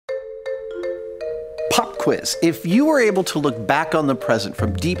quiz. If you were able to look back on the present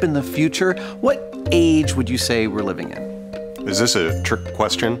from deep in the future, what age would you say we're living in? Is this a trick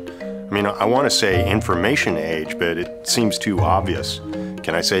question? I mean, I want to say information age, but it seems too obvious.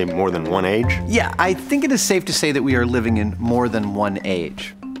 Can I say more than one age? Yeah, I think it is safe to say that we are living in more than one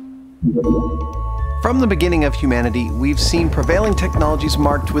age. From the beginning of humanity, we've seen prevailing technologies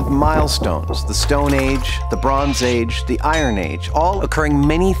marked with milestones. The Stone Age, the Bronze Age, the Iron Age, all occurring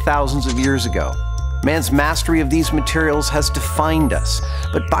many thousands of years ago. Man's mastery of these materials has defined us.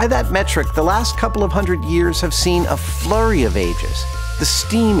 But by that metric, the last couple of hundred years have seen a flurry of ages. The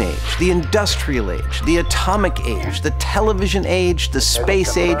steam age, the industrial age, the atomic age, the television age, the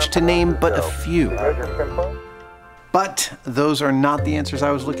space age, to name but a few. But those are not the answers I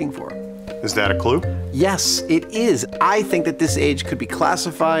was looking for. Is that a clue? Yes, it is. I think that this age could be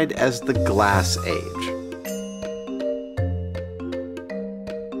classified as the glass age.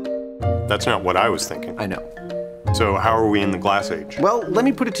 That's not what I was thinking. I know. So how are we in the glass age? Well, let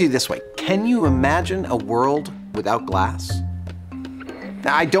me put it to you this way. Can you imagine a world without glass?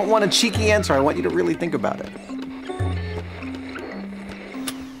 Now, I don't want a cheeky answer. I want you to really think about it.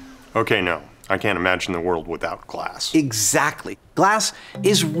 Okay, no. I can't imagine the world without glass. Exactly. Glass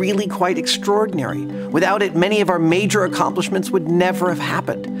is really quite extraordinary. Without it, many of our major accomplishments would never have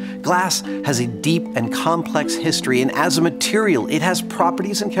happened. Glass has a deep and complex history, and as a material, it has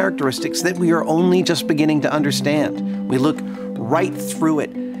properties and characteristics that we are only just beginning to understand. We look right through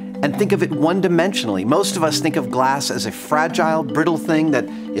it and think of it one-dimensionally. Most of us think of glass as a fragile, brittle thing that,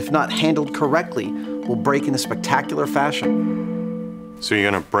 if not handled correctly, will break in a spectacular fashion. So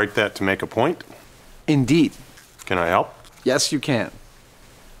you're going to break that to make a point? Indeed. Can I help? Yes, you can.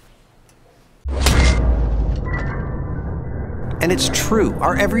 And it's true.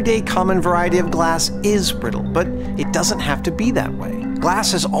 Our everyday common variety of glass is brittle, but it doesn't have to be that way.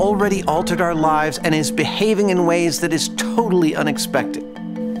 Glass has already altered our lives and is behaving in ways that is totally unexpected.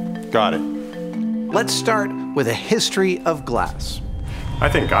 Got it. Let's start with a history of glass. I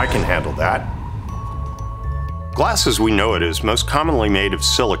think I can handle that. Glass as we know it is most commonly made of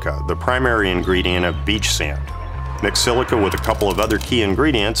silica, the primary ingredient of beach sand. Mix silica with a couple of other key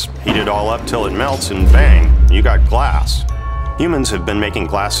ingredients, heat it all up till it melts, and bang, you got glass. Humans have been making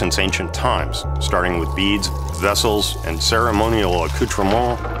glass since ancient times, starting with beads, vessels, and ceremonial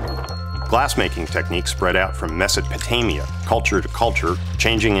accoutrements. Glass-making techniques spread out from Mesopotamia, culture to culture,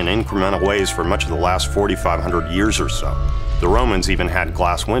 changing in incremental ways for much of the last 4,500 years or so. The Romans even had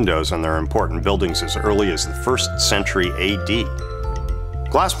glass windows on their important buildings as early as the 1st century AD.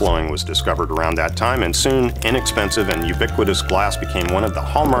 Glassblowing was discovered around that time, and soon inexpensive and ubiquitous glass became one of the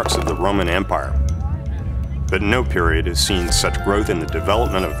hallmarks of the Roman Empire. But no period has seen such growth in the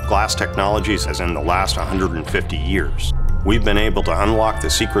development of glass technologies as in the last 150 years. We've been able to unlock the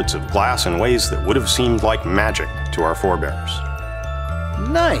secrets of glass in ways that would have seemed like magic to our forebears.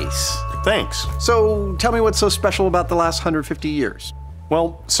 Nice. Thanks. So tell me what's so special about the last 150 years?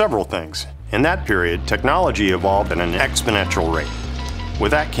 Well, several things. In that period, technology evolved at an exponential rate.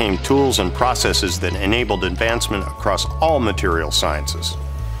 With that came tools and processes that enabled advancement across all material sciences.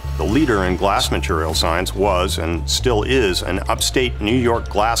 The leader in glass material science was, and still is, an upstate New York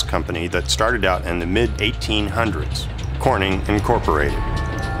glass company that started out in the mid-1800s, Corning Incorporated.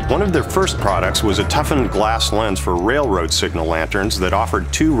 One of their first products was a toughened glass lens for railroad signal lanterns that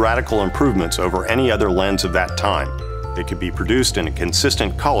offered 2 radical improvements over any other lens of that time. It could be produced in a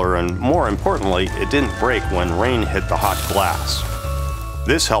consistent color, and more importantly, it didn't break when rain hit the hot glass.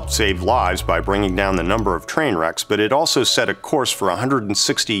 This helped save lives by bringing down the number of train wrecks, but it also set a course for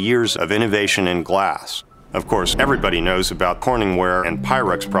 160 years of innovation in glass. Of course, everybody knows about Corningware and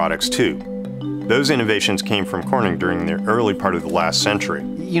Pyrex products too. Those innovations came from Corning during the early part of the last century.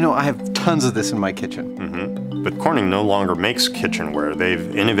 You know, I have tons of this in my kitchen. But Corning no longer makes kitchenware.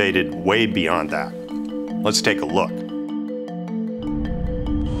 They've innovated way beyond that. Let's take a look.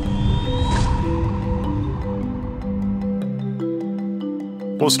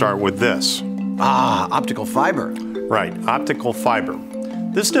 We'll start with this. Ah, optical fiber. Right, optical fiber.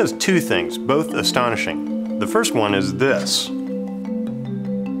 This does 2 things, both astonishing. The first one is this.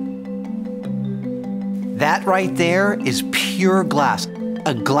 That right there is pure glass.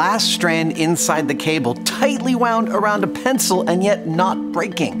 A glass strand inside the cable, tightly wound around a pencil and yet not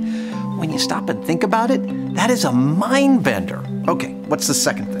breaking. When you stop and think about it, that is a mind bender. Okay, what's the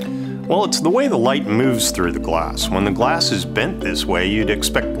second thing? Well, it's the way the light moves through the glass. When the glass is bent this way, you'd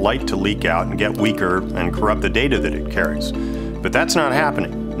expect light to leak out and get weaker and corrupt the data that it carries. But that's not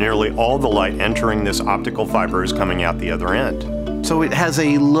happening. Nearly all the light entering this optical fiber is coming out the other end. So it has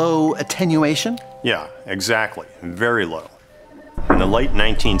a low attenuation? Yeah, exactly. Very low. And the late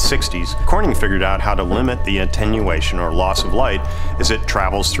 1960s, Corning figured out how to limit the attenuation or loss of light as it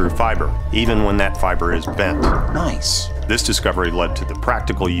travels through fiber, even when that fiber is bent. Nice. This discovery led to the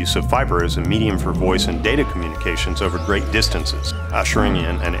practical use of fiber as a medium for voice and data communications over great distances, ushering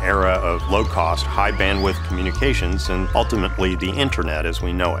in an era of low-cost, high-bandwidth communications and ultimately the internet as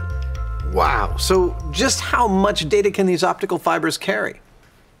we know it. Wow, so just how much data can these optical fibers carry?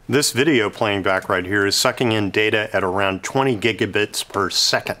 This video playing back right here is sucking in data at around 20 gigabits per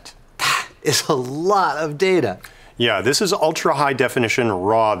second. That is a lot of data. Yeah, this is ultra-high definition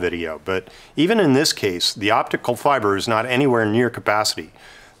raw video, but even in this case, the optical fiber is not anywhere near capacity.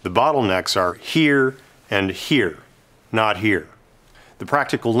 The bottlenecks are here and here, not here. The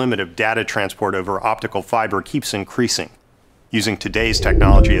practical limit of data transport over optical fiber keeps increasing. Using today's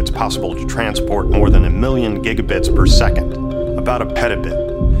technology, it's possible to transport more than 1 million gigabits per second, about a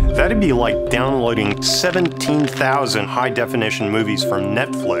petabit. That'd be like downloading 17,000 high-definition movies from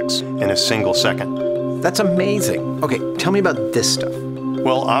Netflix in a single second. That's amazing. Okay, tell me about this stuff.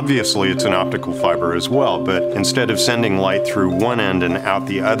 Well, obviously it's an optical fiber as well, but instead of sending light through one end and out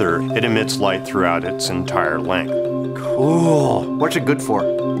the other, it emits light throughout its entire length. Cool. What's it good for?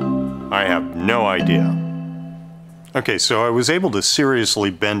 I have no idea. Okay, so I was able to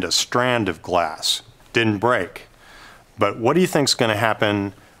seriously bend a strand of glass. Didn't break. But what do you think's gonna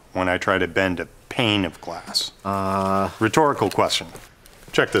happen when I try to bend a pane of glass? Rhetorical question.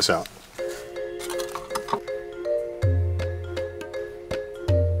 Check this out.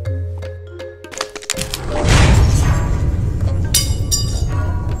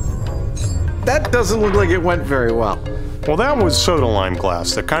 That doesn't look like it went very well. Well, that was soda lime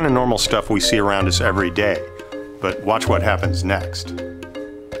glass, the kind of normal stuff we see around us every day. But watch what happens next.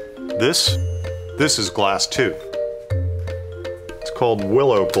 This is glass too. It's called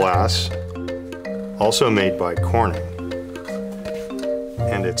willow glass, also made by Corning.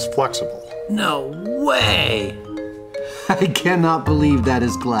 And it's flexible. No way! I cannot believe that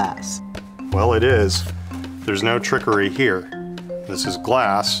is glass. Well, it is. There's no trickery here. This is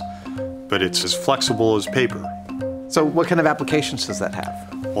glass, but it's as flexible as paper. So what kind of applications does that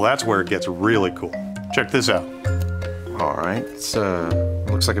have? Well, that's where it gets really cool. Check this out. All right, it's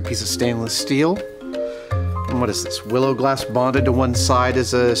looks like a piece of stainless steel. And what is this? Willow glass bonded to one side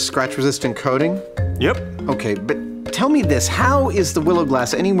as a scratch-resistant coating? Yep. Okay, but tell me this, how is the willow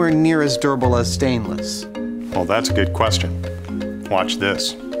glass anywhere near as durable as stainless? Well, that's a good question. Watch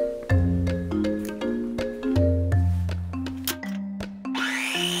this.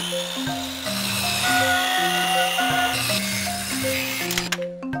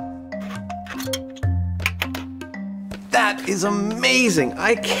 That is amazing!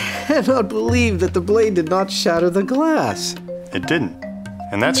 I cannot believe that the blade did not shatter the glass. It didn't.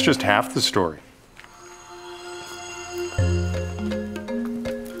 And that's just half the story.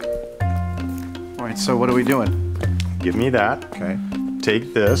 All right, so what are we doing? Give me that. Okay.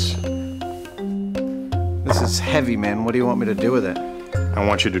 Take this. This is heavy, man. What do you want me to do with it? I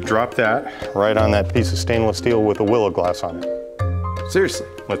want you to drop that right on that piece of stainless steel with a willow glass on it. Seriously.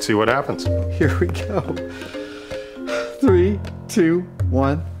 Let's see what happens. Here we go. 3, 2,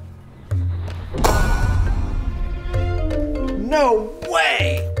 1. No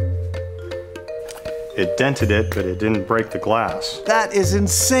way! It dented it, but it didn't break the glass. That is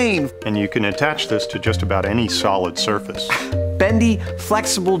insane. And you can attach this to just about any solid surface. Bendy,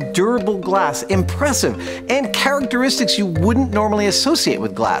 flexible, durable glass. Impressive. And characteristics you wouldn't normally associate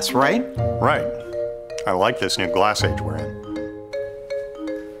with glass, right? Right. I like this new glass age we're in.